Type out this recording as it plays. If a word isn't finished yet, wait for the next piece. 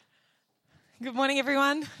Good morning,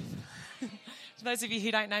 everyone. For those of you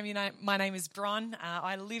who don't know me, my name is Bron.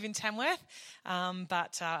 I live in Tamworth,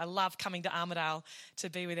 but I love coming to Armidale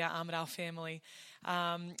to be with our Armidale family.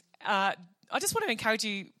 I just want to encourage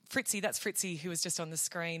you, Fritzy, that's Fritzy who was just on the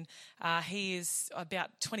screen. He is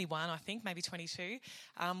about 21, I think, maybe 22.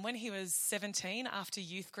 When he was 17, after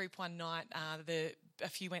youth group one night, a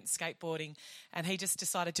few went skateboarding, and he just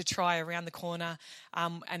decided to try around the corner,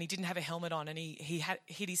 and he didn't have a helmet on, and he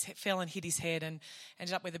fell and hit his head and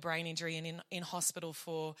ended up with a brain injury and in hospital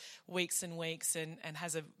for weeks and weeks, and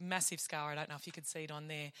has a massive scar. I don't know if you could see it on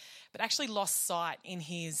there, but actually lost sight in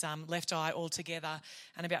his left eye altogether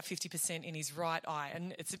and about 50% in his right eye,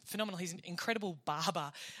 and it's phenomenal. He's an incredible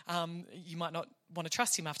barber. You might not want to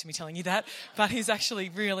trust him after me telling you that, but he's actually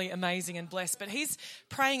really amazing and blessed. But he's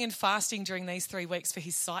praying and fasting during these 3 weeks for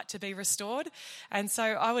his sight to be restored. And so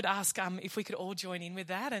I would ask if we could all join in with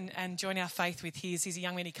that and join our faith with his. He's a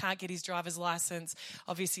young man, he can't get his driver's license.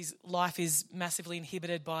 Obviously his life is massively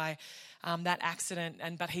inhibited by that accident,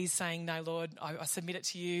 but he's saying, no, Lord, I submit it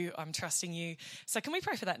to you, I'm trusting you. So can we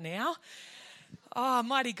pray for that now? Oh,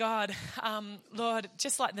 mighty God, Lord,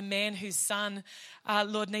 just like the man whose son,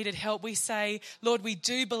 Lord, needed help, we say, Lord, we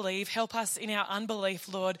do believe. Help us in our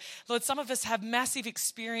unbelief, Lord. Lord, some of us have massive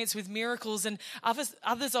experience with miracles, and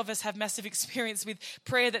others of us have massive experience with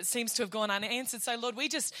prayer that seems to have gone unanswered. So, Lord, we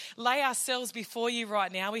just lay ourselves before you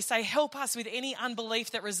right now. We say, help us with any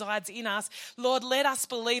unbelief that resides in us. Lord, let us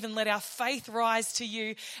believe and let our faith rise to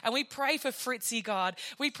you. And we pray for Fritzy, God.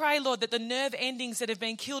 We pray, Lord, that the nerve endings that have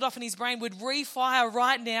been killed off in his brain would refire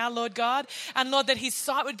right now, Lord God, and Lord, that his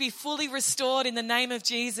sight would be fully restored in the name of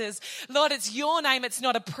Jesus. Lord, it's your name. It's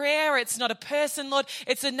not a prayer. It's not a person, Lord.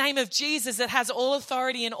 It's the name of Jesus that has all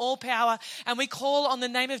authority and all power, and we call on the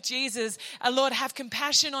name of Jesus. Lord, have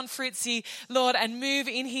compassion on Fritzy, Lord, and move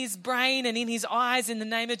in his brain and in his eyes in the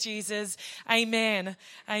name of Jesus. Amen.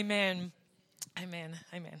 Amen. Amen.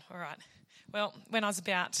 Amen. All right. Well, when I was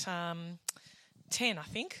about 10, I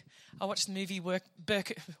think, I watched the movie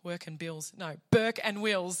Burke and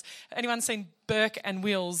Wills. Anyone seen Burke and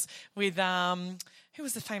Wills with, who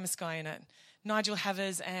was the famous guy in it? Nigel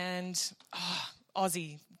Havers and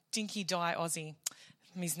Aussie, Dinky Die Aussie.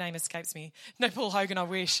 His name escapes me. No, Paul Hogan, I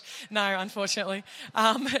wish. No, unfortunately.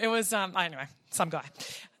 It was, anyway, some guy.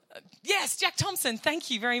 Yes, Jack Thompson, thank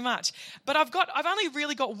you very much. But I've only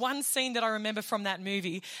really got one scene that I remember from that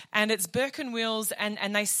movie, and it's Burke and Wills,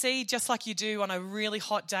 and they see, just like you do on a really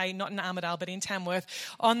hot day, not in Armidale, but in Tamworth,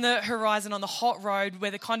 on the horizon, on the hot road where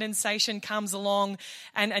the condensation comes along,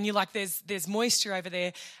 and you're like, there's moisture over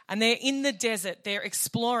there, and they're in the desert, they're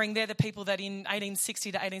exploring. They're the people that in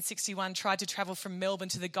 1860 to 1861 tried to travel from Melbourne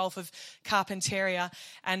to the Gulf of Carpentaria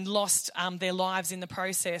and lost their lives in the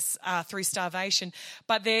process through starvation.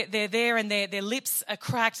 But they're there, and their lips are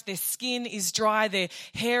cracked, their skin is dry, their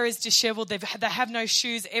hair is disheveled, they have no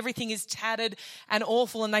shoes, everything is tattered and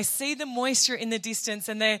awful, and they see the moisture in the distance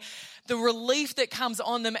and the relief that comes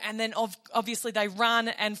on them, and then obviously they run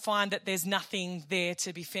and find that there's nothing there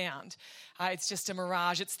to be found. It's just a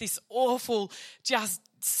mirage. It's this awful just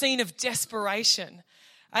scene of desperation.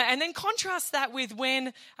 And then contrast that with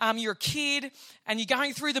when you're a kid and you're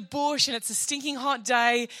going through the bush and it's a stinking hot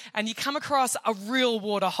day and you come across a real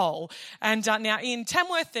water hole. And now in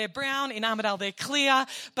Tamworth, they're brown. In Armidale, they're clear.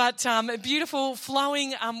 But beautiful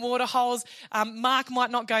flowing water holes. Mark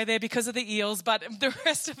might not go there because of the eels, but the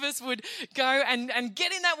rest of us would go and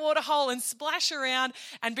get in that water hole and splash around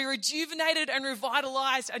and be rejuvenated and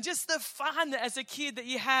revitalised. And just the fun as a kid that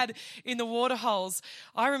you had in the water holes.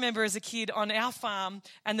 I remember as a kid on our farm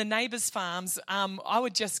and the neighbours' farms, I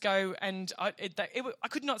would just go and I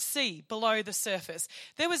could not see below the surface.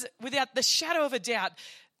 There was, without the shadow of a doubt,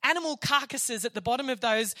 animal carcasses at the bottom of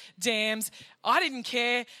those dams. I didn't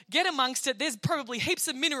care. Get amongst it. There's probably heaps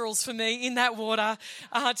of minerals for me in that water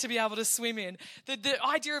to be able to swim in. The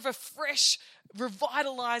idea of a fresh,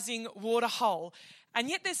 revitalising water hole.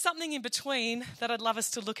 And yet there's something in between that I'd love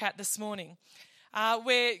us to look at this morning.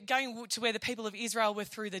 We're going to where the people of Israel were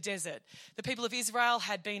through the desert. The people of Israel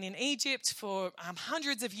had been in Egypt for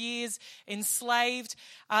hundreds of years, enslaved.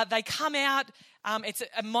 They come out. It's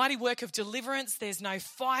a mighty work of deliverance. There's no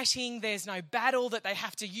fighting. There's no battle that they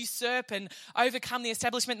have to usurp and overcome the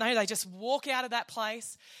establishment. No, they just walk out of that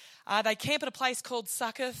place. They camp at a place called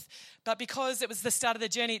Succoth, but because it was the start of the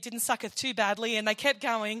journey, it didn't Succoth too badly, and they kept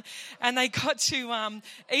going, and they got to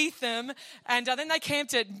Etham, and then they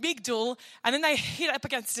camped at Migdol, and then they hit up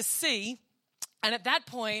against a sea, and at that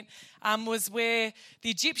point was where the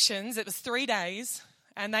Egyptians, it was 3 days,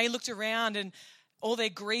 and they looked around, and all their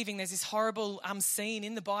grieving. There's this horrible scene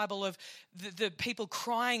in the Bible of the people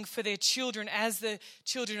crying for their children as the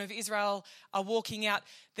children of Israel are walking out.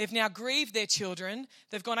 They've now grieved their children.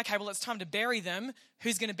 They've gone, okay, well, it's time to bury them.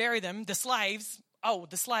 Who's going to bury them? The slaves. Oh,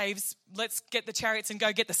 the slaves. Let's get the chariots and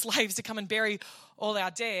go get the slaves to come and bury all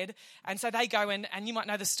our dead. And so they go, and you might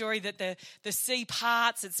know the story that the sea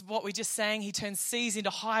parts. It's what we just sang. He turns seas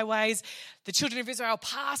into highways. The children of Israel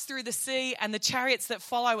pass through the sea, and the chariots that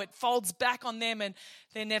follow, it folds back on them, and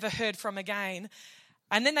they're never heard from again.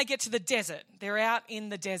 And then they get to the desert. They're out in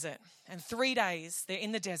the desert. And 3 days they're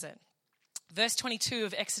in the desert. Verse 22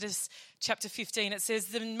 of Exodus chapter 15, it says,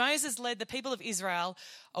 Then Moses led the people of Israel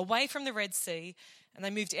away from the Red Sea, and they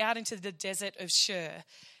moved out into the desert of Shur.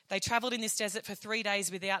 They travelled in this desert for 3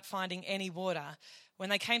 days without finding any water. When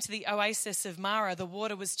they came to the oasis of Marah, the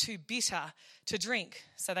water was too bitter to drink.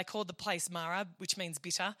 So they called the place Marah, which means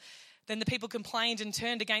bitter. Then the people complained and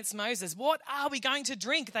turned against Moses. What are we going to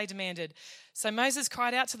drink? They demanded. So Moses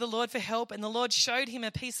cried out to the Lord for help, and the Lord showed him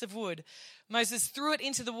a piece of wood. Moses threw it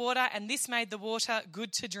into the water, and this made the water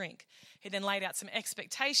good to drink. He then laid out some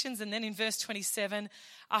expectations, and then in verse 27,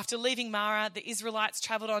 after leaving Marah, the Israelites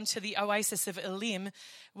travelled on to the oasis of Elim,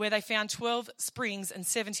 where they found 12 springs and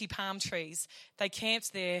 70 palm trees. They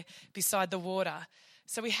camped there beside the water.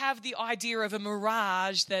 So we have the idea of a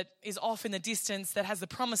mirage that is off in the distance that has the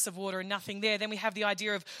promise of water and nothing there. Then we have the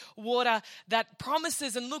idea of water that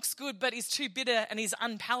promises and looks good but is too bitter and is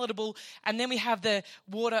unpalatable. And then we have the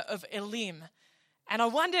water of Elim. And I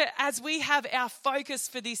wonder, as we have our focus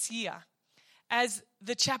for this year, as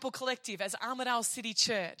the Chapel Collective, as Armidale City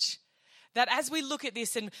Church, that as we look at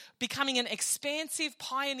this and becoming an expansive,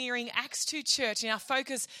 pioneering Acts 2 church and our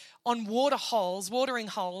focus on watering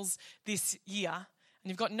holes this year, and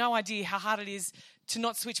you've got no idea how hard it is to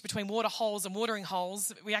not switch between water holes and watering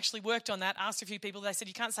holes. We actually worked on that, asked a few people. They said,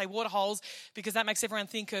 you can't say water holes because that makes everyone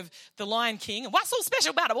think of the Lion King. And what's so special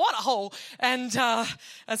about a water hole? And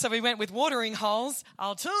so we went with watering holes.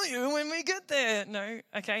 I'll tell you when we get there. No,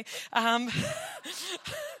 okay.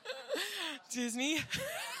 Disney.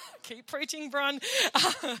 Keep preaching, Bron.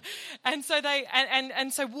 And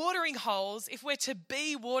so watering holes, if we're to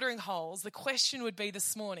be watering holes, the question would be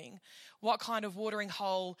this morning, what kind of watering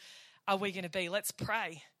hole are we going to be? Let's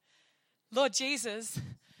pray. Lord Jesus,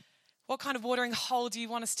 what kind of watering hole do you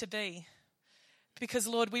want us to be? Because,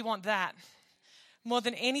 Lord, we want that. More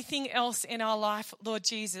than anything else in our life, Lord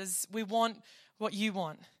Jesus, we want what you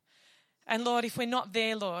want. And, Lord, if we're not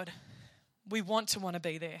there, Lord, we want to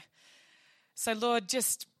be there. So, Lord,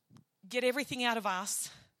 just get everything out of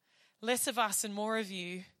us, less of us and more of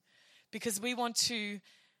you, because we want to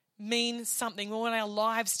mean something. We want our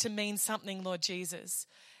lives to mean something, Lord Jesus.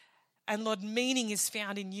 And Lord, meaning is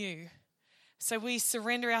found in you. So we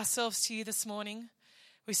surrender ourselves to you this morning.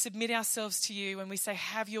 We submit ourselves to you and we say,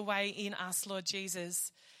 have your way in us, Lord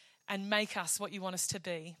Jesus, and make us what you want us to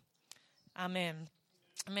be. Amen.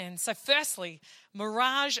 Amen. So firstly,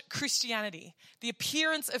 mirage Christianity, the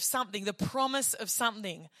appearance of something, the promise of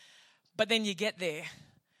something, but then you get there.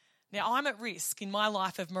 Now, I'm at risk in my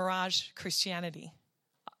life of mirage Christianity.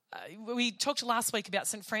 We talked last week about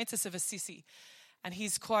St. Francis of Assisi and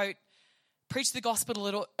his quote, preach the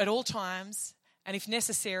gospel at all times, and if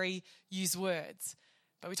necessary, use words.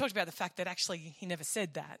 But we talked about the fact that actually he never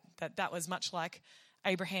said that was much like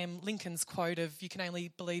Abraham Lincoln's quote of, you can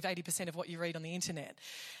only believe 80% of what you read on the internet.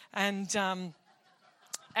 And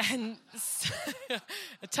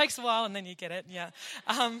it takes a while and then you get it, yeah.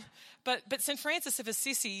 But St. Francis of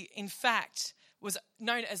Assisi, in fact, was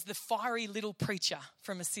known as the fiery little preacher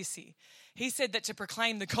from Assisi. He said that to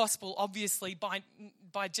proclaim the gospel, obviously,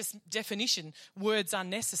 by just definition, words are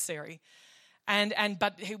necessary.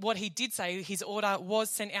 But what he did say, his order was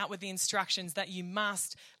sent out with the instructions that you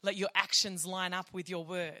must let your actions line up with your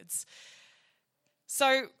words.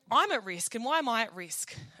 So I'm at risk. And why am I at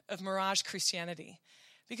risk of mirage Christianity?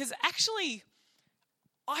 Because actually,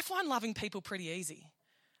 I find loving people pretty easy.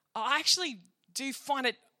 I actually do find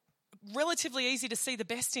it relatively easy to see the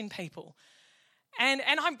best in people. And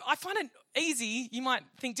I find it easy, you might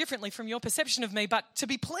think differently from your perception of me, but to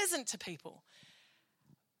be pleasant to people.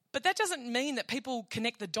 But that doesn't mean that people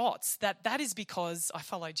connect the dots, that is because I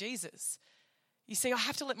follow Jesus. You see, I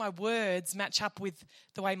have to let my words match up with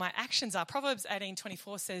the way my actions are. Proverbs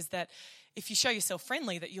 18:24 says that if you show yourself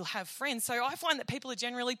friendly, that you'll have friends. So I find that people are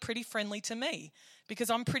generally pretty friendly to me because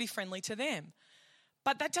I'm pretty friendly to them.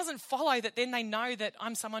 But that doesn't follow that then they know that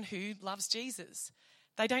I'm someone who loves Jesus.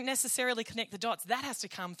 They don't necessarily connect the dots. That has to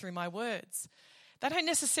come through my words. They don't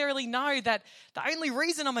necessarily know that the only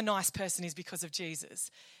reason I'm a nice person is because of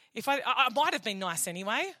Jesus. If I might have been nice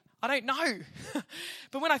anyway. I don't know.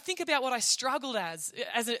 But when I think about what I struggled as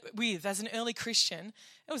an early Christian,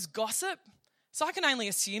 it was gossip. So I can only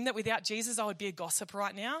assume that without Jesus, I would be a gossip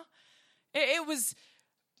right now. It was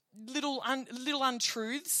little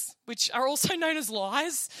untruths, which are also known as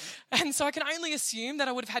lies. And so I can only assume that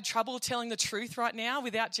I would have had trouble telling the truth right now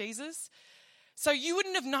without Jesus. So you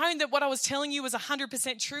wouldn't have known that what I was telling you was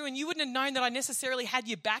 100% true, and you wouldn't have known that I necessarily had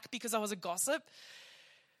your back because I was a gossip.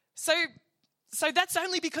 So that's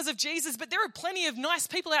only because of Jesus, but there are plenty of nice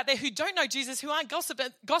people out there who don't know Jesus, who aren't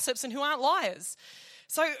gossips and who aren't liars.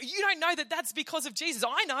 So you don't know that that's because of Jesus.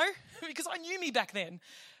 I know, because I knew me back then,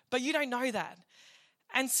 but you don't know that.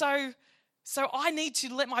 And so I need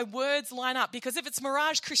to let my words line up, because if it's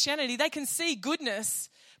Mirage Christianity, they can see goodness,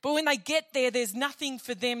 but when they get there, there's nothing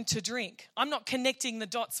for them to drink. I'm not connecting the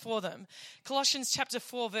dots for them. Colossians chapter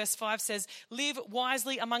 4 verse 5 says, live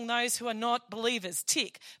wisely among those who are not believers.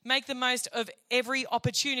 Tick. Make the most of every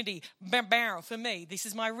opportunity. For me, this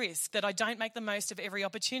is my risk, that I don't make the most of every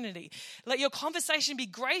opportunity. Let your conversation be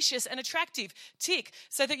gracious and attractive. Tick.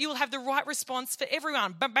 So that you will have the right response for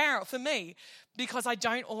everyone. For me, because I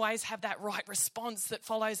don't always have that right response that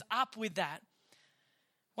follows up with that.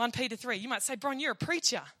 1 Peter 3, you might say, Bron, you're a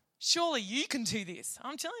preacher. Surely you can do this.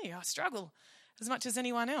 I'm telling you, I struggle as much as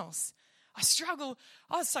anyone else. I struggle.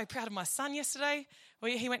 I was so proud of my son yesterday.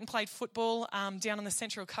 He went and played football down on the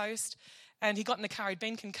Central Coast, and he got in the car. He'd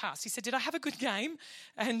been concussed. He said, did I have a good game?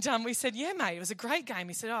 And we said, yeah, mate, it was a great game.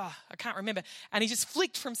 He said, I can't remember. And he just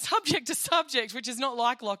flicked from subject to subject, which is not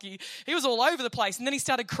like Lockie. He was all over the place. And then he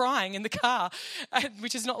started crying in the car,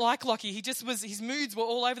 which is not like Lockie. His moods were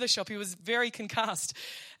all over the shop. He was very concussed.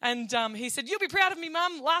 And he said, you'll be proud of me,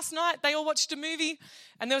 Mum. Last night they all watched a movie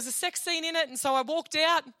and there was a sex scene in it. And so I walked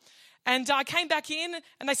out and I came back in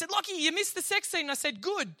and they said, Lockie, you missed the sex scene. And I said,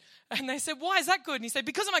 good. And they said, why is that good? And he said,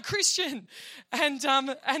 because I'm a Christian. And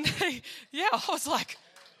I was like,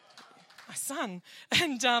 my son.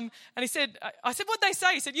 And he said, I said, what'd they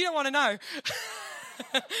say? He said, you don't want to know.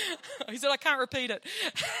 He said, I can't repeat it.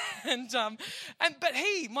 But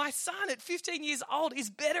my son at 15 years old is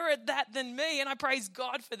better at that than me. And I praise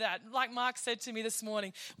God for that. Like Mark said to me this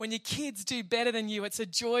morning, when your kids do better than you, it's a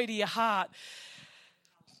joy to your heart.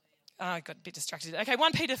 I got a bit distracted. Okay,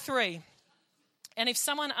 1 Peter 3. And if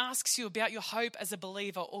someone asks you about your hope as a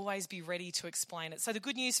believer, always be ready to explain it. So the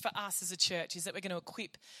good news for us as a church is that we're going to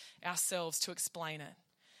equip ourselves to explain it.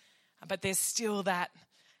 But there's still that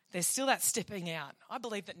stepping out. I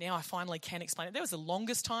believe that now I finally can explain it. There was the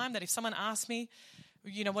longest time that if someone asked me,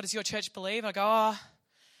 what does your church believe? I go,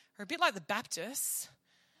 we're a bit like the Baptists,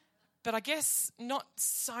 but I guess not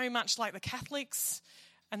so much like the Catholics.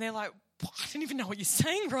 And they're like, I don't even know what you're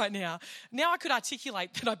saying right now. Now I could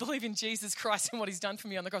articulate that I believe in Jesus Christ and what he's done for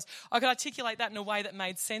me on the cross. I could articulate that in a way that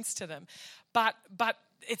made sense to them. But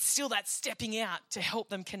it's still that stepping out to help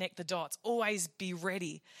them connect the dots. Always be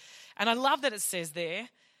ready. And I love that it says there,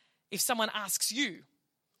 if someone asks you,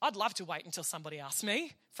 I'd love to wait until somebody asks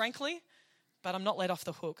me, frankly, but I'm not let off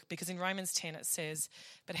the hook, because in Romans 10 it says,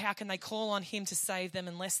 but how can they call on him to save them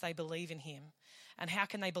unless they believe in him? And how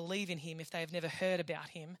can they believe in him if they have never heard about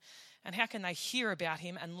him? And how can they hear about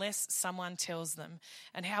him unless someone tells them?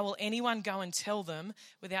 And how will anyone go and tell them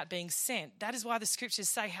without being sent? That is why the scriptures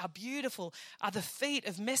say how beautiful are the feet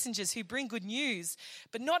of messengers who bring good news.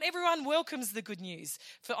 But not everyone welcomes the good news.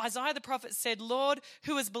 For Isaiah the prophet said, Lord,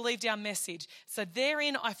 who has believed our message? So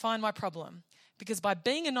therein I find my problem. Because by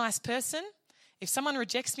being a nice person, if someone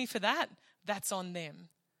rejects me for that, that's on them.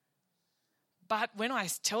 But when I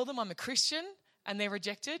tell them I'm a Christian and they're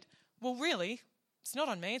rejected, well, really, it's not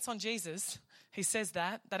on me, it's on Jesus. He says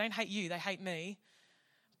that. They don't hate you, they hate me.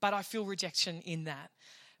 But I feel rejection in that.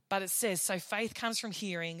 But it says, so faith comes from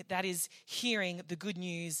hearing, that is hearing the good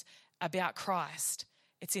news about Christ.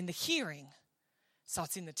 It's in the hearing, so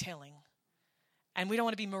it's in the telling. And we don't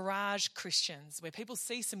want to be mirage Christians where people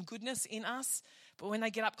see some goodness in us, but when they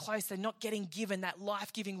get up close, they're not getting given that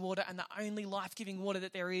life-giving water, and the only life-giving water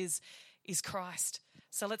that there is Christ.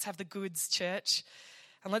 So let's have the goods, church.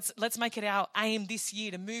 And let's make it our aim this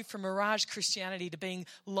year to move from mirage Christianity to being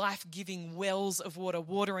life-giving wells of water,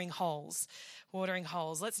 watering holes.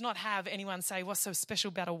 Let's not have anyone say, what's so special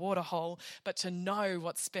about a water hole, but to know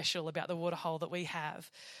what's special about the water hole that we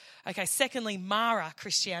have. Okay, secondly, Mara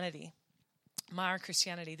Christianity. Mara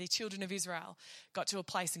Christianity. The children of Israel got to a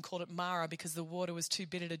place and called it Mara because the water was too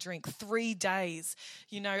bitter to drink. 3 days.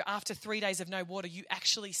 After 3 days of no water, you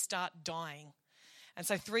actually start dying. And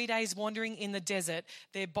so 3 days wandering in the desert,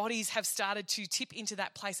 their bodies have started to tip into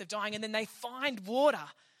that place of dying, and then they find water.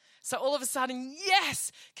 So all of a sudden,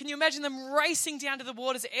 yes! Can you imagine them racing down to the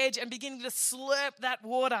water's edge and beginning to slurp that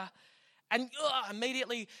water? and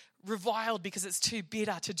immediately reviled because it's too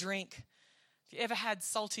bitter to drink. Have you ever had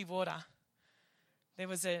salty water? There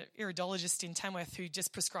was an iridologist in Tamworth who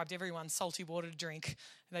just prescribed everyone salty water to drink.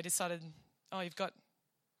 And they decided, you've got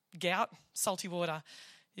gout, salty water.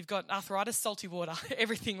 You've got arthritis, salty water.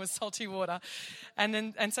 Everything was salty water.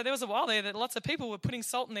 And so there was a while there that lots of people were putting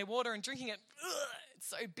salt in their water and drinking it. It's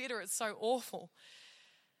so bitter, it's so awful.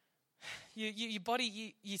 Your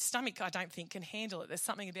body, your stomach, I don't think, can handle it. There's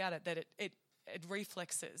something about it that it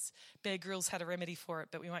reflexes. Bear Grylls had a remedy for it,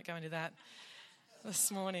 but we won't go into that this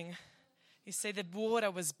morning. You see, the water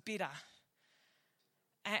was bitter.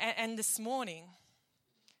 And this morning,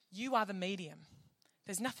 you are the medium.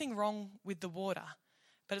 There's nothing wrong with the water,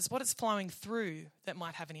 but it's what it's flowing through that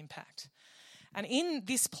might have an impact. And in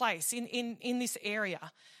this place, in this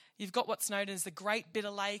area, you've got what's known as the Great Bitter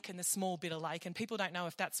Lake and the Small Bitter Lake, and people don't know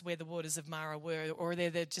if that's where the waters of Mara were, or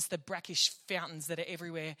they're just the brackish fountains that are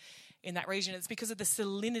everywhere in that region. It's because of the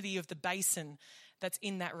salinity of the basin that's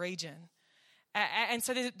in that region. And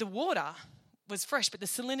so the water was fresh, but the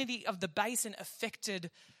salinity of the basin affected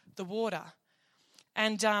the water.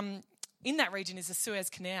 And in that region is the Suez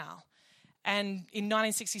Canal. And in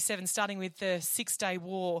 1967, starting with the Six-Day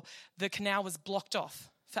War, the canal was blocked off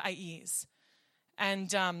for 8 years. And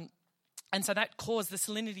so that caused the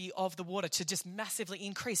salinity of the water to just massively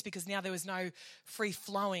increase because now there was no free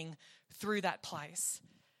flowing through that place.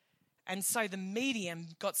 And so the medium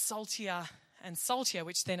got saltier and saltier,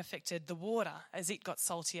 which then affected the water as it got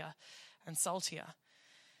saltier and saltier.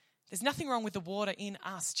 There's nothing wrong with the water in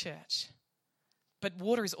us, church. But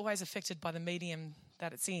water is always affected by the medium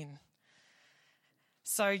that it's in.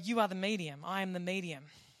 So you are the medium. I am the medium.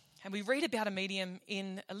 And we read about a medium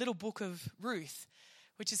in a little book of Ruth,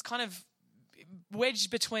 which is kind of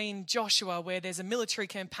wedged between Joshua, where there's a military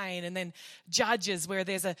campaign, and then Judges, where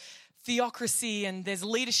there's a theocracy and there's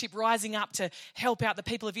leadership rising up to help out the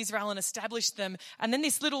people of Israel and establish them. And then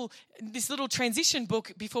this little transition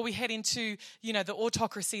book before we head into, the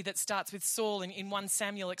autocracy that starts with Saul in 1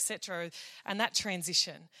 Samuel, etc., and that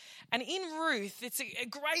transition. And in Ruth, it's a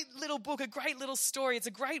great little book, a great little story. It's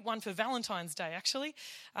a great one for Valentine's Day, actually.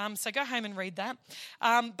 So go home and read that.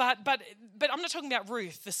 But I'm not talking about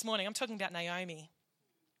Ruth this morning. I'm talking about Naomi.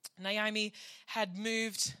 Naomi had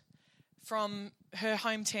moved from her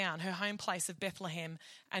hometown, her home place of Bethlehem,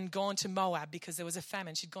 and gone to Moab because there was a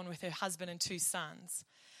famine. She'd gone with her husband and 2 sons.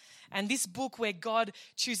 And this book where God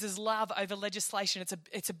chooses love over legislation,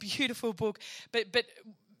 it's a beautiful book, but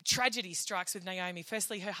tragedy strikes with Naomi.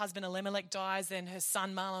 Firstly, her husband Elimelech dies, then her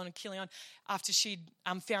son Mahlon and Chilion after she'd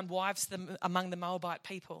found wives among the Moabite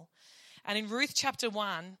people. And in Ruth chapter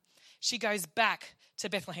 1, she goes back to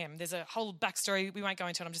Bethlehem. There's a whole backstory. We won't go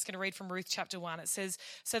into it. I'm just going to read from Ruth chapter 1. It says,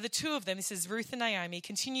 so the two of them, this is Ruth and Naomi,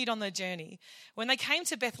 continued on their journey. When they came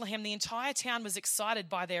to Bethlehem, the entire town was excited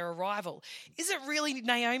by their arrival. Is it really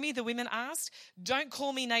Naomi? The women asked. Don't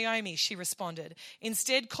call me Naomi, she responded.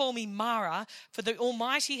 Instead, call me Mara, for the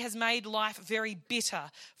Almighty has made life very bitter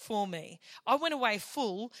for me. I went away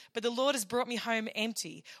full, but the Lord has brought me home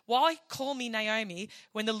empty. Why call me Naomi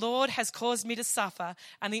when the Lord has caused me to suffer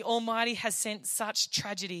and the Almighty has sent such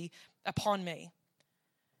tragedy upon me?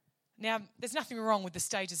 Now, there's nothing wrong with the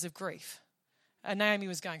stages of grief. Naomi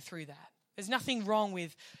was going through that. There's nothing wrong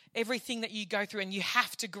with everything that you go through, and you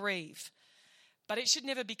have to grieve. But it should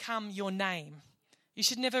never become your name. You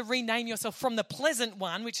should never rename yourself from the pleasant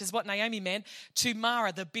one, which is what Naomi meant, to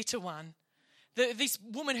Mara, the bitter one. This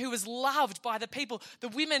woman who was loved by the people, the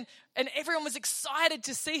women, and everyone was excited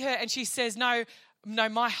to see her. And she says, no,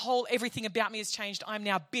 everything about me has changed. I'm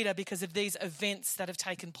now bitter because of these events that have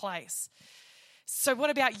taken place. So what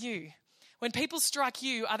about you? When people strike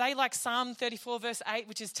you, are they like Psalm 34 verse 8,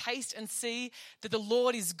 which is taste and see that the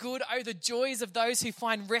Lord is good? Oh, the joys of those who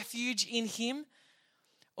find refuge in him.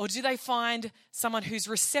 Or do they find someone whose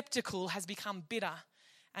receptacle has become bitter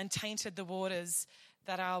and tainted the waters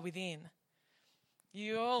that are within?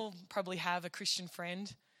 You all probably have a Christian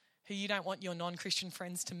friend who you don't want your non-Christian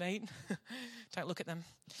friends to meet. Don't look at them.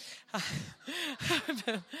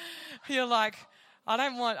 You're like, I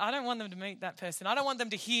don't want them to meet that person. I don't want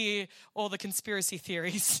them to hear all the conspiracy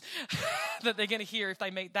theories that they're going to hear if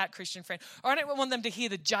they meet that Christian friend. Or I don't want them to hear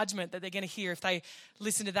the judgment that they're going to hear if they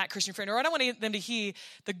listen to that Christian friend. Or I don't want them to hear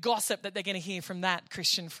the gossip that they're going to hear from that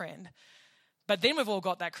Christian friend. But then we've all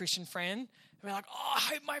got that Christian friend. We're like, I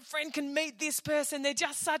hope my friend can meet this person. They're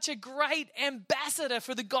just such a great ambassador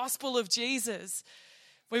for the gospel of Jesus.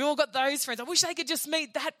 We've all got those friends. I wish they could just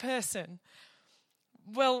meet that person.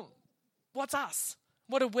 Well, what's us?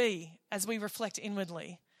 What are we as we reflect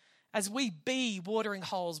inwardly? As we be watering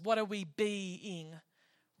holes, what are we being?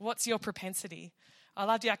 What's your propensity? I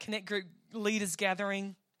loved our Connect Group leaders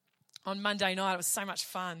gathering on Monday night. It was so much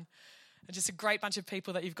fun. And just a great bunch of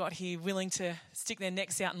people that you've got here willing to stick their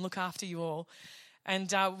necks out and look after you all.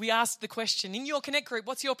 And we asked the question, in your Connect Group,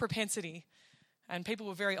 what's your propensity? And people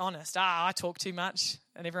were very honest. I talk too much.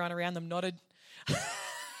 And everyone around them nodded.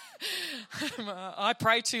 I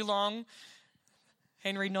pray too long.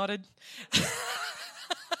 Henry nodded.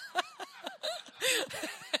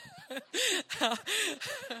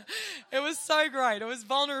 It was so great. It was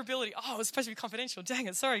vulnerability. Oh, it was supposed to be confidential. Dang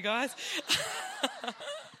it. Sorry, guys.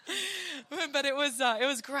 But it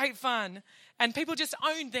was great fun. And people just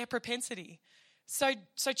owned their propensity. So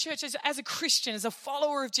church, as a Christian, as a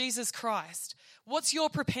follower of Jesus Christ, what's your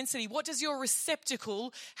propensity? What does your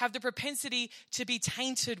receptacle have the propensity to be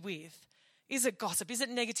tainted with? Is it gossip? Is it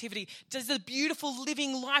negativity? Does the beautiful,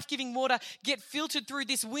 living, life-giving water get filtered through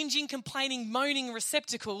this whinging, complaining, moaning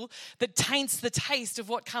receptacle that taints the taste of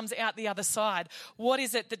what comes out the other side? What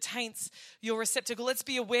is it that taints your receptacle? Let's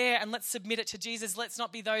be aware and let's submit it to Jesus. Let's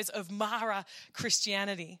not be those of Mara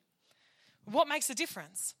Christianity. What makes a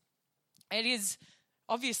difference? It is,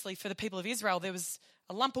 obviously, for the people of Israel, there was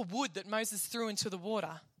a lump of wood that Moses threw into the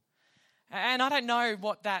water. And I don't know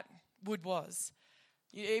what that wood was.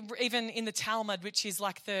 Even in the Talmud, which is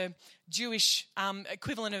like the Jewish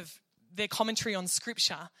equivalent of their commentary on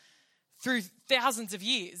Scripture, through thousands of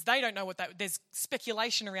years, they don't know what that. There's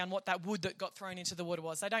speculation around what that wood that got thrown into the water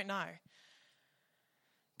was. They don't know.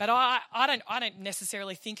 But I don't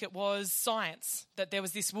necessarily think it was science that there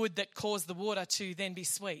was this wood that caused the water to then be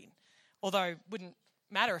sweet. Although it wouldn't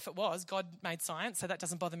matter if it was. God made science, so that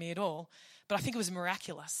doesn't bother me at all. But I think it was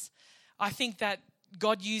miraculous. I think that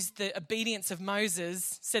God used the obedience of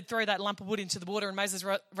Moses, said throw that lump of wood into the water, and Moses,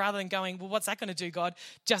 rather than going, well, what's that going to do, God,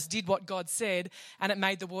 just did what God said, and it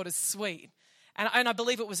made the waters sweet. And I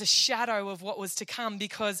believe it was a shadow of what was to come,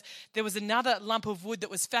 because there was another lump of wood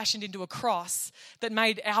that was fashioned into a cross that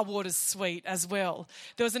made our waters sweet as well.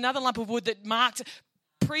 There was another lump of wood that marked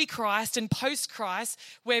pre-Christ and post-Christ,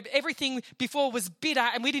 where everything before was bitter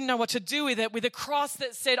and we didn't know what to do with it, with a cross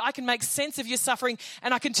that said, I can make sense of your suffering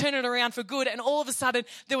and I can turn it around for good. And all of a sudden,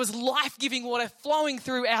 there was life-giving water flowing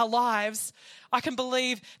through our lives. I can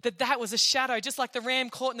believe that that was a shadow, just like the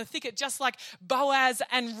ram caught in the thicket, just like Boaz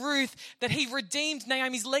and Ruth, that he redeemed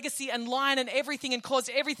Naomi's legacy and line and everything and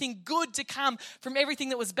caused everything good to come from everything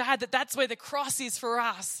that was bad, that's where the cross is for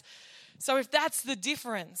us. So if that's the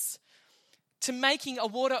difference to making a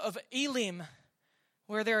water of Elim,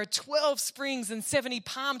 where there are 12 springs and 70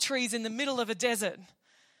 palm trees in the middle of a desert,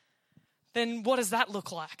 then what does that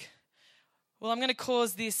look like? Well, I'm going to call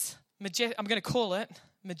it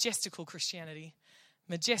majestical Christianity.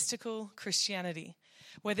 Majestical Christianity,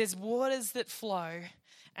 where there's waters that flow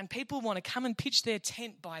and people want to come and pitch their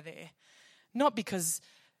tent by there. Not because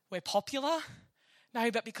we're popular, no,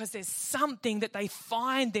 but because there's something that they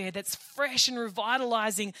find there that's fresh and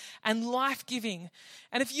revitalizing and life-giving.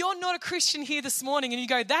 And if you're not a Christian here this morning and you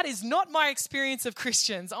go, that is not my experience of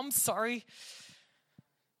Christians, I'm sorry.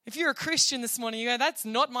 If you're a Christian this morning, you go, that's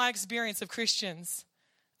not my experience of Christians.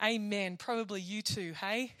 Amen. Probably you too,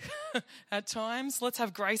 hey? At times. Let's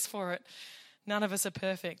have grace for it. None of us are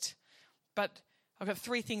perfect. But I've got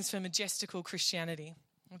 3 things for majestical Christianity.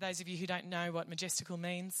 For those of you who don't know what majestical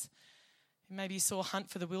means, maybe you saw Hunt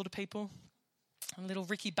for the Wilder People, and little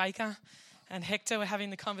Ricky Baker and Hector were having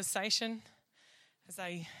the conversation as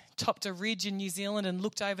they topped a ridge in New Zealand and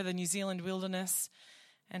looked over the New Zealand wilderness.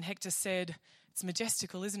 And Hector said, it's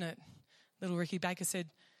majestical, isn't it? Little Ricky Baker said,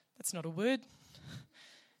 that's not a word.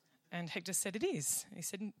 And Hector said, it is. He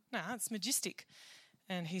said, no, it's majestic.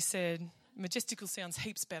 And he said, majestical sounds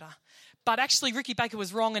heaps better. But actually, Ricky Baker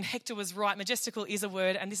was wrong and Hector was right. Majestical is a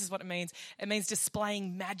word, and this is what it means. It means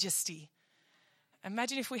displaying majesty.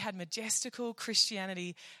 Imagine if we had majestical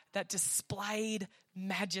Christianity that displayed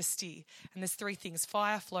majesty. And there's 3 things: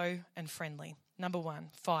 fire, flow, and friendly. Number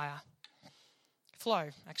 1, fire. Flow,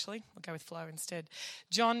 actually. We'll go with flow instead.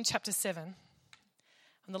 John chapter 7.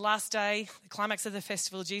 On the last day, the climax of the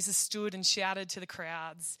festival, Jesus stood and shouted to the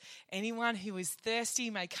crowds, anyone who is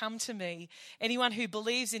thirsty may come to me. Anyone who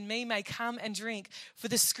believes in me may come and drink. For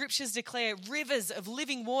the scriptures declare rivers of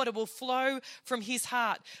living water will flow from his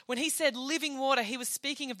heart. When he said living water, he was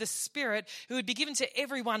speaking of the Spirit who would be given to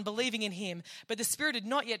everyone believing in him. But the Spirit had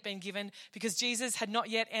not yet been given because Jesus had not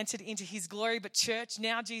yet entered into his glory. But church,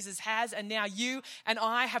 now Jesus has, and now you and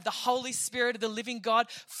I have the Holy Spirit of the living God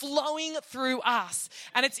flowing through us.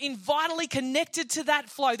 And it's vitally connected to that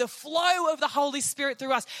flow, the flow of the Holy Spirit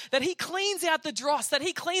through us, that he cleans out the dross, that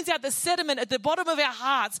he cleans out the sediment at the bottom of our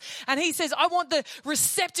hearts. And he says, I want the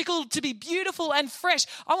receptacle to be beautiful and fresh.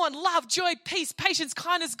 I want love, joy, peace, patience,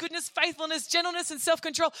 kindness, goodness, faithfulness, gentleness, and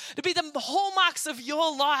self-control to be the hallmarks of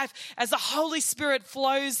your life as the Holy Spirit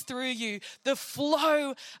flows through you. The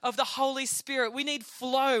flow of the Holy Spirit. We need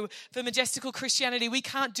flow for Majestical Christianity. We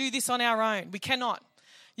can't do this on our own. We cannot.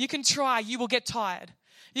 You can try, you will get tired.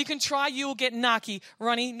 You can try, you will get narky.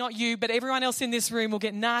 Ronnie, not you, but everyone else in this room will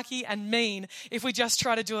get narky and mean if we just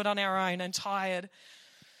try to do it on our own and tired.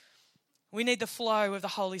 We need the flow of the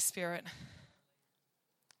Holy Spirit.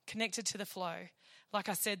 Connected to the flow. Like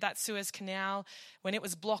I said, that Suez Canal, when it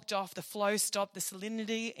was blocked off, the flow stopped, the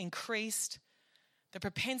salinity increased, the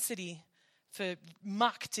propensity for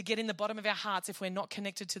muck to get in the bottom of our hearts if we're not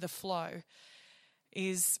connected to the flow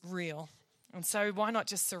is real. And so why not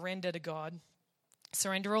just surrender to God?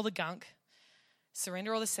 Surrender all the gunk.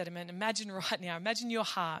 Surrender all the sediment. Imagine right now, imagine your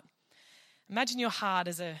heart. Imagine your heart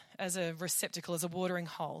as a receptacle, as a watering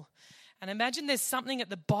hole. And imagine there's something at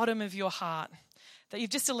the bottom of your heart that you've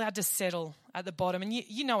just allowed to settle at the bottom. And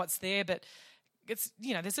you know it's there, but it's,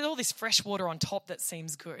 there's all this fresh water on top that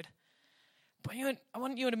seems good. But I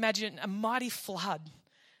want you to imagine a mighty flood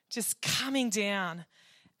just coming down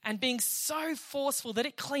and being so forceful that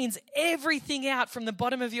it cleans everything out from the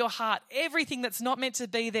bottom of your heart, everything that's not meant to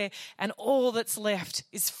be there, and all that's left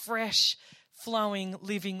is fresh, flowing,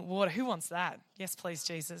 living water. Who wants that? Yes, please,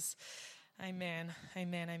 Jesus. Amen,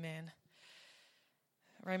 amen, amen.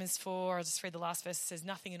 Romans 4, I'll just read the last verse. It says,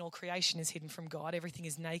 nothing in all creation is hidden from God. Everything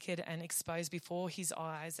is naked and exposed before his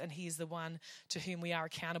eyes, and he is the one to whom we are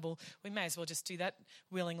accountable. We may as well just do that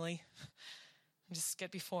willingly. Just get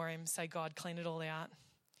before him, say, God, clean it all out.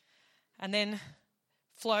 And then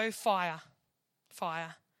flow, fire.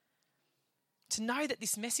 To know that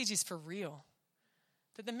this message is for real.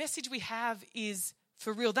 That the message we have is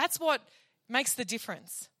for real. That's what makes the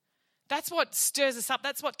difference. That's what stirs us up.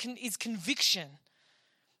 That's what is conviction.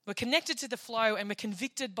 We're connected to the flow and we're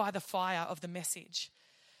convicted by the fire of the message.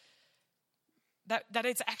 That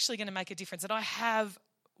it's actually going to make a difference. That I have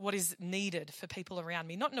what is needed for people around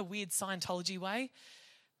me. Not in a weird Scientology way,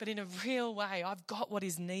 but in a real way. I've got what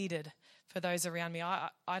is needed for those around me. I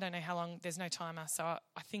don't know how long. There's no timer, so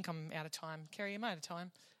I think I'm out of time. Kerry, am I out of time?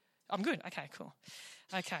 I'm good. Okay, cool.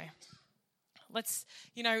 Okay. Let's,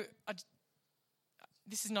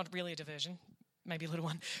 this is not really a diversion, maybe a little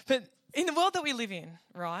one. But in the world that we live in,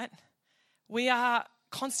 right, we are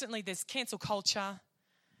constantly, there's cancel culture.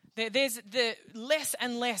 There's the less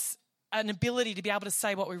and less an ability to be able to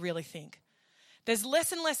say what we really think. There's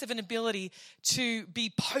less and less of an ability to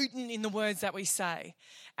be potent in the words that we say.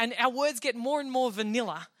 And our words get more and more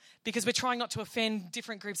vanilla because we're trying not to offend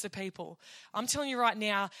different groups of people. I'm telling you right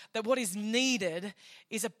now that what is needed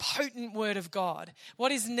is a potent word of God.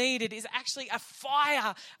 What is needed is actually a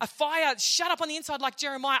fire shut up on the inside like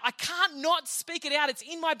Jeremiah. I can't not speak it out. It's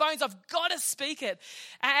in my bones. I've got to speak it.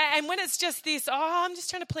 And when it's just this, I'm just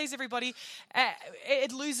trying to please everybody,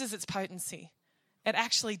 it loses its potency. It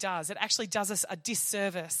actually does. It actually does us a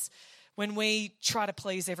disservice when we try to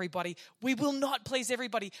please everybody. We will not please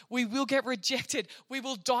everybody. We will get rejected. We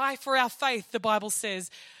will die for our faith, the Bible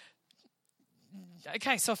says.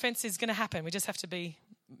 Okay, so offense is going to happen. We just have to be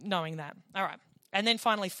knowing that. All right. And then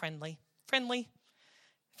finally, friendly. Friendly.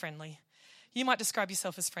 You might describe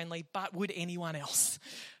yourself as friendly, but would anyone else?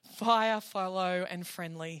 Fire, follow, and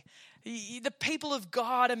friendly. The people of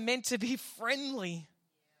God are meant to be friendly.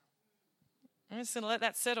 I'm just going to let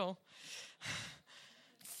that settle.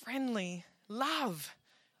 Friendly, love,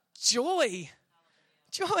 joy,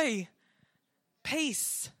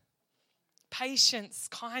 peace, patience,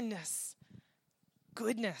 kindness,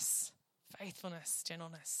 goodness, faithfulness,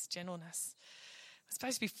 gentleness. We're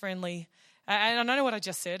supposed to be friendly. And I know what I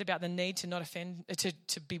just said about the need to not offend,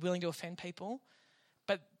 to be willing to offend people,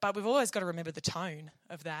 but we've always got to remember the tone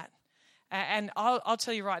of that. And I'll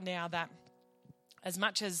tell you right now that as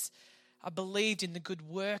much as I believed in the good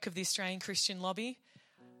work of the Australian Christian Lobby,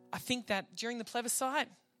 I think that during the plebiscite,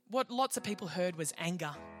 what lots of people heard was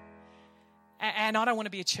anger. And I don't want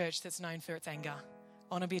to be a church that's known for its anger.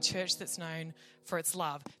 I want to be a church that's known for its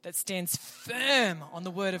love, that stands firm on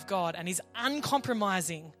the word of God and is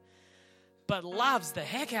uncompromising, but loves the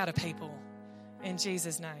heck out of people in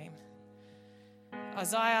Jesus' name.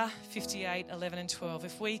 Isaiah 58, 11 and 12.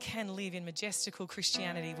 If we can live in majestical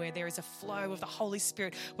Christianity where there is a flow of the Holy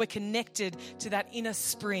Spirit, we're connected to that inner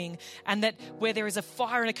spring, and that where there is a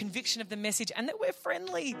fire and a conviction of the message and that we're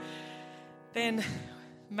friendly, then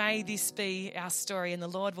May this be our story, and the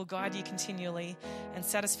Lord will guide you continually and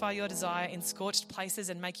satisfy your desire in scorched places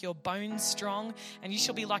and make your bones strong. And you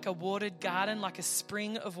shall be like a watered garden, like a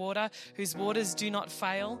spring of water whose waters do not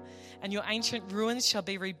fail. And your ancient ruins shall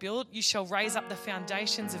be rebuilt. You shall raise up the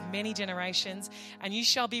foundations of many generations, and you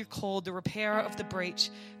shall be called the repairer of the breach,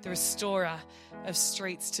 the restorer of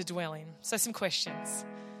streets to dwell in. So some questions.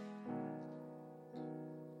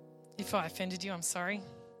 If I offended you, I'm sorry.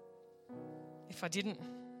 If I didn't,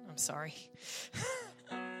 I'm sorry.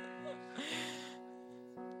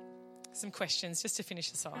 Some questions just to finish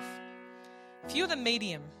this off. If you're the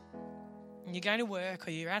medium and you're going to work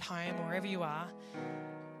or you're at home or wherever you are,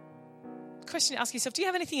 the question to ask yourself, do you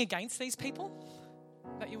have anything against these people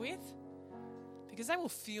that you're with? Because they will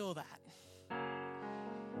feel that.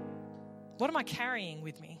 What am I carrying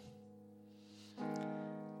with me?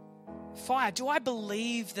 Fire, do I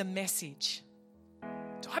believe the message?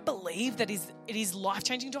 Do I believe that it is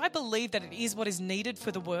life-changing? Do I believe that it is what is needed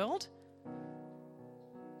for the world?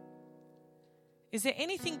 Is there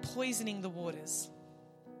anything poisoning the waters?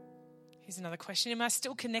 Here's another question. Am I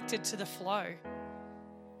still connected to the flow?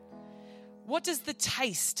 What does the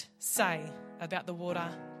taste say about the water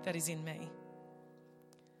that is in me?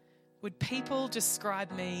 Would people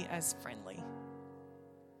describe me as friendly?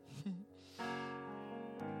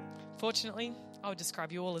 Fortunately, I would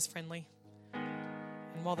describe you all as friendly.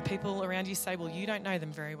 And while the people around you say, well, you don't know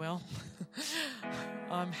them very well,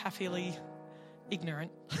 I'm happily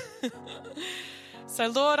ignorant. So,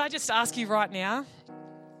 Lord, I just ask you right now,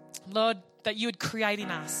 Lord, that you would create in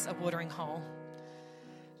us a watering hole.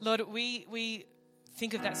 Lord, we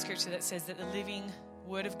think of that scripture that says that the living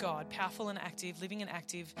Word of God, powerful and active, living and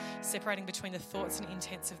active, separating between the thoughts and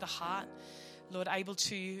intents of the heart, Lord, able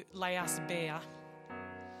to lay us bare.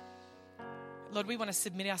 Lord, we want to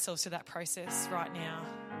submit ourselves to that process right now.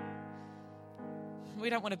 We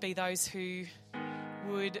don't want to be those who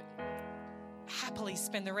would happily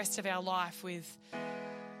spend the rest of our life with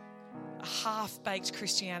a half-baked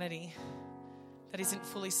Christianity that isn't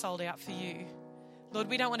fully sold out for you. Lord,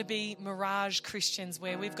 we don't want to be mirage Christians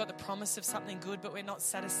where we've got the promise of something good, but we're not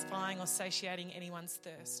satisfying or satiating anyone's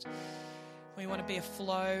thirst. We want to be a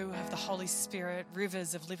flow of the Holy Spirit,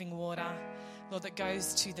 rivers of living water, Lord, that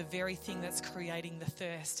goes to the very thing that's creating the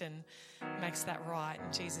thirst and makes that right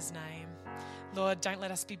in Jesus' name. Lord, don't let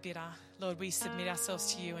us be bitter. Lord, we submit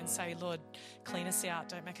ourselves to you and say, Lord, clean us out.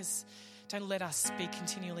 Don't let us be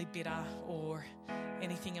continually bitter or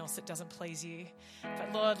anything else that doesn't please you.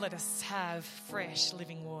 But Lord, let us have fresh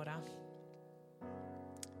living water.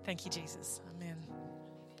 Thank you, Jesus. Amen.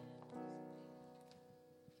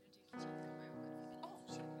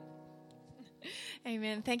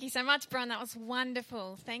 Amen. Thank you so much, Bron. That was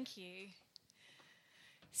wonderful. Thank you.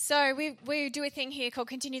 So we do a thing here called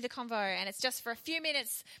Continue the Convo, and it's just for a few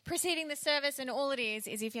minutes preceding the service, and all it is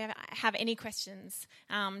if you have any questions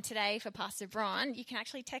today for Pastor Bron, you can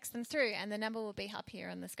actually text them through, and the number will be up here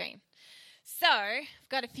on the screen. So I've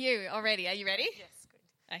got a few already. Are you ready? Yes,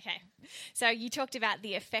 good. Okay. So you talked about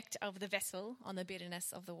the effect of the vessel on the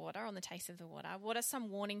bitterness of the water, on the taste of the water. What are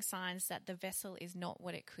some warning signs that the vessel is not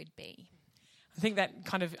what it could be? I think that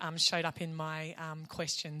kind of showed up in my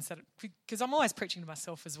questions, because I'm always preaching to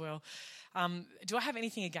myself as well. Do I have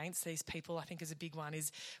anything against these people? I think is a big one,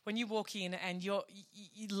 is when you walk in and your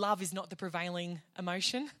love is not the prevailing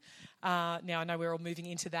emotion. Now, I know we're all moving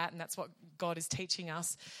into that, and that's what God is teaching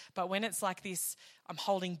us. But when it's like this, I'm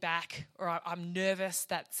holding back, or I'm nervous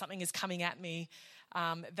that something is coming at me,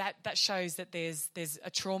 that shows that there's a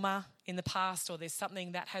trauma in the past, or there's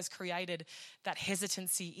something that has created that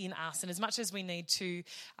hesitancy in us. And as much as we need to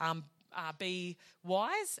be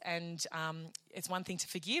wise, and it's one thing to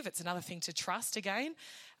forgive, it's another thing to trust again.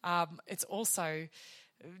 It's also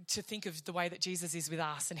to think of the way that Jesus is with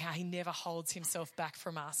us and how he never holds himself back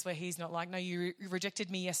from us, where he's not like, no, you rejected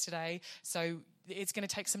me yesterday, so it's going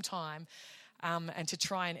to take some time, and to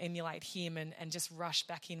try and emulate him and just rush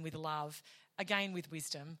back in with love, again with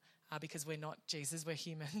wisdom, because we're not Jesus, we're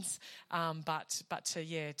humans, but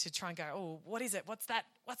to try and go, oh, what is it? What's that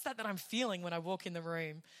I'm feeling when I walk in the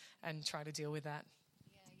room, and try to deal with that.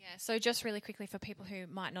 Yeah. So just really quickly, for people who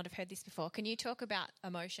might not have heard this before, can you talk about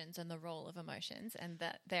emotions and the role of emotions and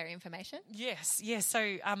their information? Yes.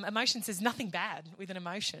 So emotions, there's nothing bad with an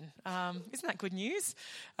emotion. Isn't that good news?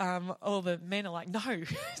 All the men are like, no,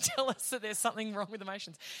 tell us that there's something wrong with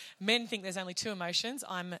emotions. Men think there's only two emotions.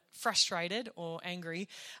 I'm frustrated or angry.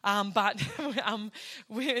 But I'm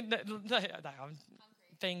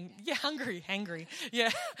hungry. Yeah,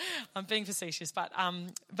 I'm being facetious, but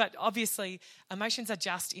obviously emotions are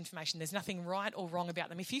just information. There's nothing right or wrong about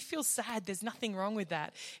them. If you feel sad, there's nothing wrong with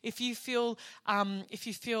that. If you feel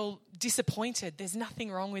disappointed, there's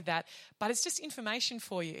nothing wrong with that. But it's just information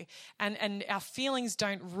for you. And our feelings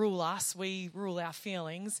don't rule us. We rule our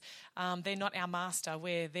feelings. They're not our master.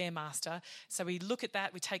 We're their master. So we look at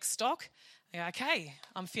that. We take stock. We go, okay,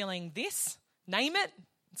 I'm feeling this. Name it.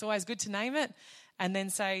 It's always good to name it. And then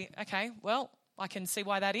say, okay, well, I can see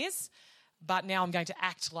why that is, but now I'm going to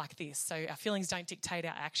act like this. So our feelings don't dictate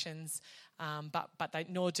our actions,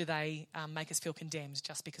 nor do they make us feel condemned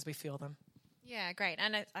just because we feel them. Yeah, great.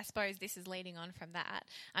 And I suppose this is leading on from that.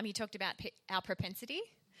 You talked about our propensity.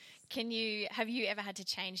 Have you ever had to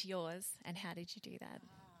change yours, and how did you do that?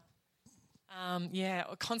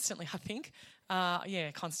 Constantly, I think.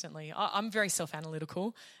 Constantly. I'm very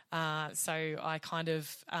self-analytical, so I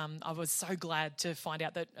I was so glad to find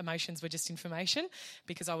out that emotions were just information,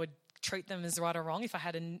 because I would treat them as right or wrong. If I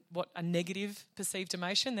had a negative perceived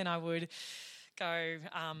emotion, then I would go,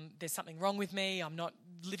 there's something wrong with me, I'm not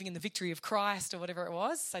living in the victory of Christ, or whatever it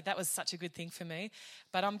was. So that was such a good thing for me.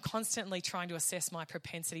 But I'm constantly trying to assess my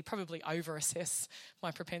propensity, probably over-assess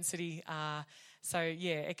my propensity.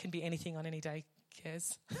 It can be anything on any day,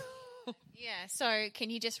 Kez. Yeah, so can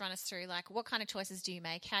you just run us through, what kind of choices do you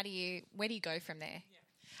make? Where do you go from there?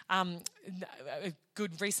 A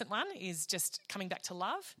good recent one is just coming back to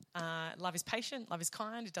love. Love is patient, love is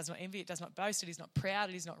kind, it does not envy, it does not boast, it is not proud,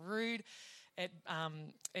 it is not rude. It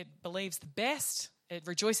believes the best, it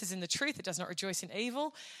rejoices in the truth, it does not rejoice in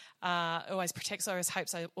evil, always protects, always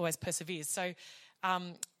hopes, always perseveres. So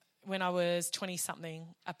when I was 20-something,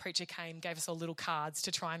 a preacher gave us all little cards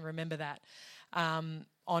to try and remember that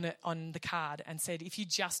on the card, and said, if you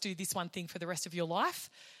just do this one thing for the rest of your life,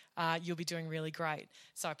 you'll be doing really great.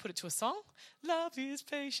 So I put it to a song. Love is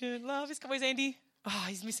patient, love is kind. Where's Andy? Oh,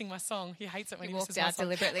 he's missing my song. He hates it when he misses my song. He walked out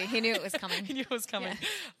deliberately. He knew it was coming. He knew it was coming. Yeah.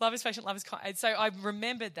 Love is patient, love is kind. So I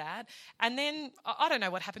remembered that. And then I don't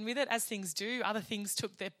know what happened with it, as things do. Other things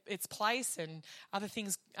took its place, and other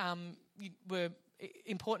things were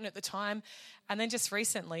important at the time. And then just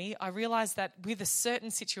recently, I realised that with a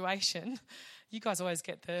certain situation, you guys always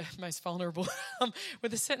get the most vulnerable.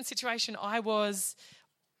 With a certain situation, I was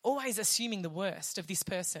always assuming the worst of this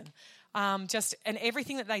person. And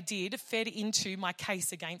everything that they did fed into my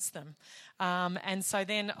case against them. And so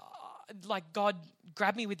then, God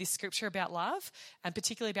grabbed me with this scripture about love, and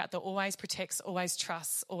particularly about the always protects, always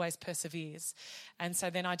trusts, always perseveres. And so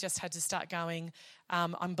then I just had to start going,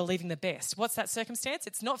 I'm believing the best. What's that circumstance?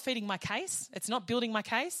 It's not feeding my case. It's not building my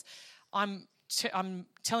case. I'm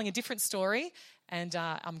telling a different story, and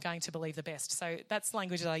I'm going to believe the best. So that's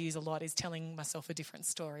language that I use a lot, is telling myself a different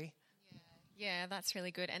story. Yeah, that's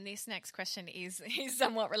really good. And this next question is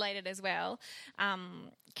somewhat related as well.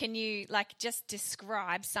 Can you just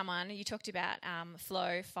describe someone? You talked about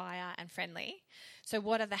flow, fire, and friendly. So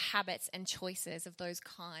what are the habits and choices of those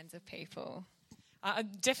kinds of people?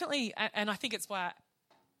 Definitely, and I think it's why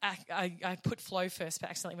I put flow first,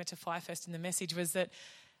 but accidentally went to fire first in the message, was that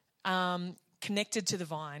connected to the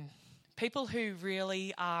vine. People who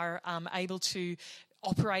really are able to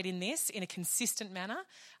operate in this in a consistent manner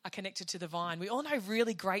are connected to the vine. We all know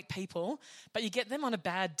really great people, but you get them on a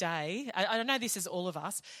bad day. I know this is all of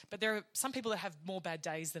us, but there are some people that have more bad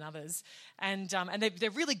days than others. And they're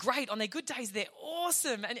really great. On their good days, they're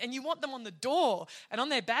awesome. And you want them on the door. And on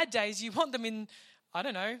their bad days, you want them in, I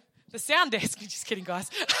don't know, the sound desk. Just kidding, guys.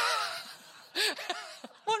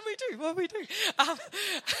 What do we do?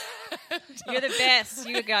 You're the best.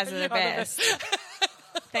 You guys are the best.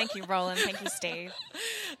 Thank you, Roland. Thank you, Steve.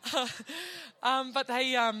 But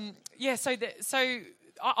they, so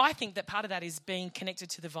I think that part of that is being connected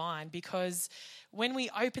to the vine, because when we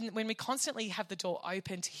constantly have the door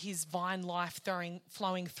open to his vine life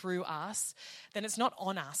flowing through us, then it's not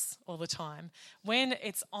on us all the time. When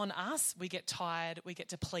it's on us, we get tired, we get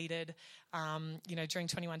depleted. During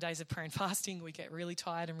 21 days of prayer and fasting, we get really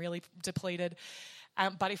tired and really depleted.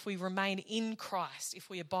 But if we remain in Christ, if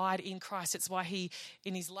we abide in Christ, it's why he,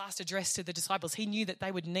 in his last address to the disciples, he knew that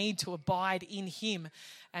they would need to abide in him.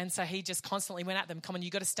 And so he just constantly went at them, come on,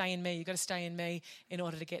 you've got to stay in me, you've got to stay in me in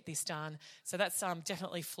order to get this done. So that's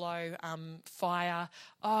definitely flow, fire.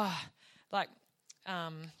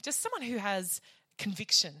 Just someone who has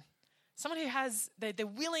conviction. Someone who has, they're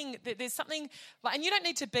willing, there's something, and you don't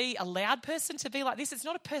need to be a loud person to be like this. It's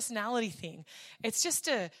not a personality thing. It's just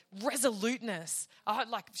a resoluteness.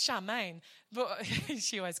 Like Charmaine,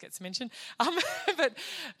 she always gets mentioned. But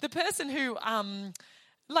the person who,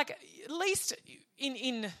 at least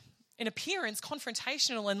in in appearance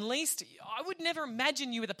confrontational, and least I would never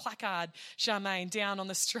imagine you with a placard, Charmaine, down on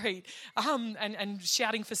the street and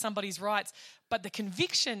shouting for somebody's rights. But the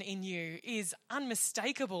conviction in you is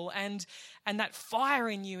unmistakable, and that fire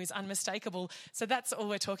in you is unmistakable. So that's all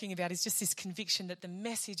we're talking about, is just this conviction that the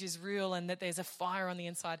message is real and that there's a fire on the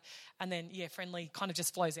inside. And then, friendly kind of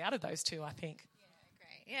just flows out of those two, I think.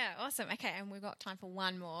 Yeah, awesome. Okay, and we've got time for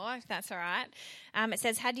one more, if that's all right. It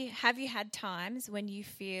says, have you had times when you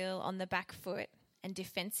feel on the back foot and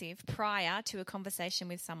defensive prior to a conversation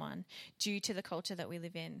with someone due to the culture that we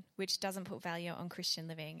live in, which doesn't put value on Christian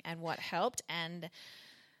living, and what helped? And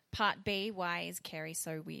part B, why is Kerry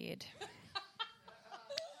so weird?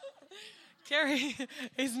 Kerry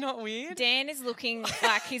is not weird. Dan is looking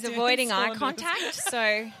like he's avoiding eye contact,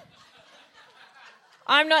 so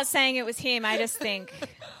I'm not saying it was him, I just think.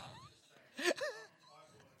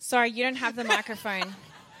 Sorry, you don't have the microphone.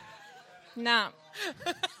 No.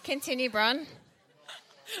 Continue, Bron.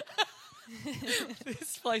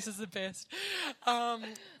 This place is the best.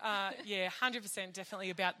 100% definitely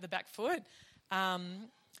about the back foot.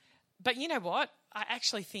 But you know what? I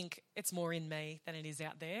actually think it's more in me than it is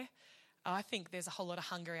out there. I think there's a whole lot of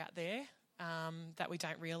hunger out there that we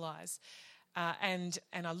don't realise. And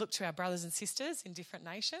I look to our brothers and sisters in different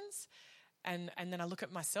nations, and then I look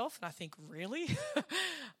at myself and I think, really?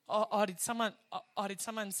 Did someone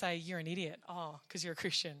say you're an idiot? Oh, because you're a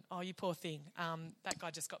Christian. Oh, you poor thing. That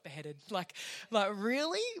guy just got beheaded. Like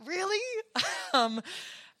really?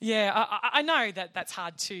 I know that's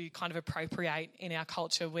hard to kind of appropriate in our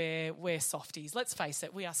culture where we're softies. Let's face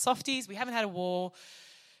it, we are softies. We haven't had a war.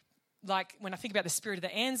 Like, when I think about the spirit of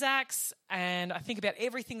the Anzacs and I think about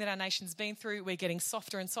everything that our nation's been through, we're getting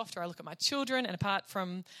softer and softer. I look at my children, and apart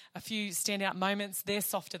from a few standout moments, they're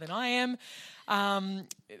softer than I am.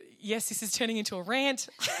 Yes, this is turning into a rant.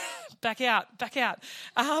 Back out.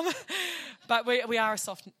 But we are a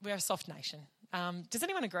soft nation. Does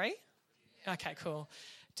anyone agree? Okay, cool.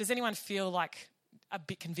 Does anyone feel like a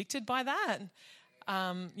bit convicted by that?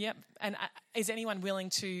 Yep. And is anyone willing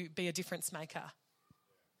to be a difference maker?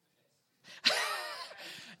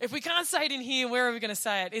 If we can't say it in here, where are we going to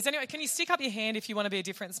say it? Can you stick up your hand if you want to be a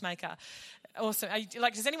difference maker? Awesome.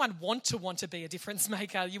 Does anyone want to be a difference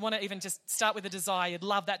maker? You want to even just start with a desire. You'd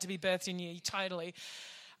love that to be birthed in you. Totally.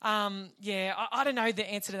 I don't know the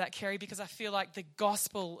answer to that, Kerry, because I feel like the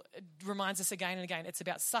gospel reminds us again and again. It's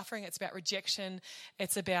about suffering. It's about rejection.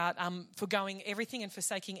 It's about forgoing everything and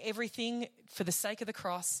forsaking everything for the sake of the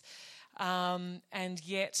cross. And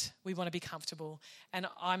yet we want to be comfortable, and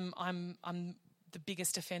I'm the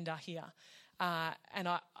biggest offender here,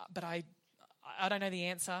 but I don't know the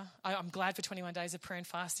answer. I'm glad for 21 days of prayer and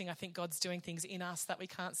fasting. I think God's doing things in us that we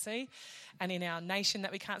can't see, and in our nation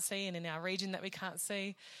that we can't see, and in our region that we can't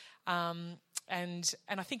see, and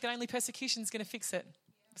I think that only persecution is going to fix it.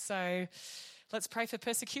 So let's pray for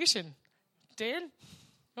persecution. Dan?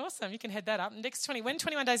 Awesome, you can head that up. When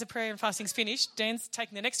 21 days of prayer and fasting is finished, Dan's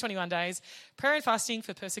taking the next 21 days, prayer and fasting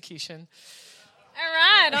for persecution. All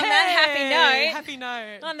right, on that happy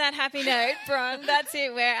note. On that happy note, Bron, that's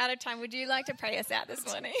it. We're out of time. Would you like to pray us out this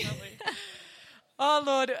morning? Oh,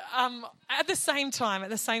 Lord, at the same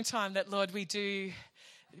time that, Lord, we do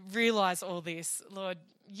realise all this, Lord,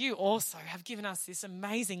 you also have given us this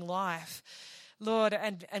amazing life. Lord,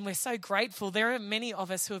 and we're so grateful. There are many of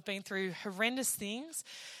us who have been through horrendous things,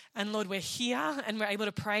 and Lord, we're here and we're able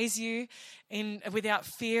to praise you without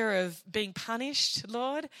fear of being punished,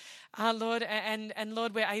 Lord. Lord, and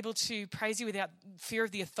Lord, we're able to praise you without fear of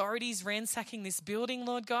the authorities ransacking this building,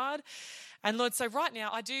 Lord God. And Lord, so right now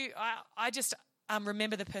I just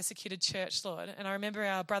remember the persecuted church, Lord, and I remember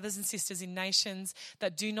our brothers and sisters in nations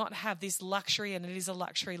that do not have this luxury, and it is a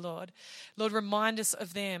luxury, Lord. Lord, remind us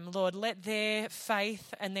of them, Lord. Let their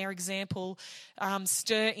faith and their example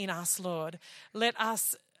stir in us, Lord. Let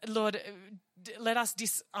us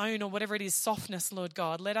disown, or whatever it is, softness, Lord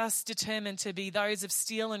God. Let us determine to be those of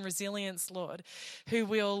steel and resilience, Lord, who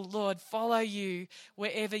will, Lord, follow you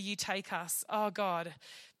wherever you take us. Oh, God.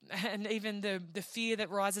 And even the fear that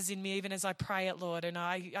rises in me, even as I pray it, Lord, and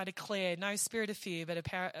I declare no spirit of fear, but a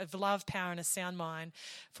power of love, power, and a sound mind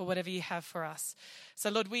for whatever you have for us. So,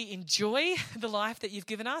 Lord, we enjoy the life that you've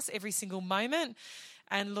given us every single moment,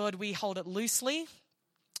 and Lord, we hold it loosely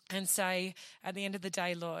and say, at the end of the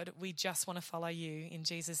day, Lord, we just want to follow you. In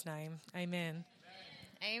Jesus' name, amen.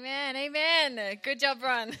 Amen. Good job,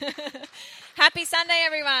 Ron. Happy Sunday,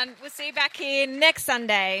 everyone. We'll see you back here next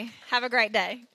Sunday. Have a great day.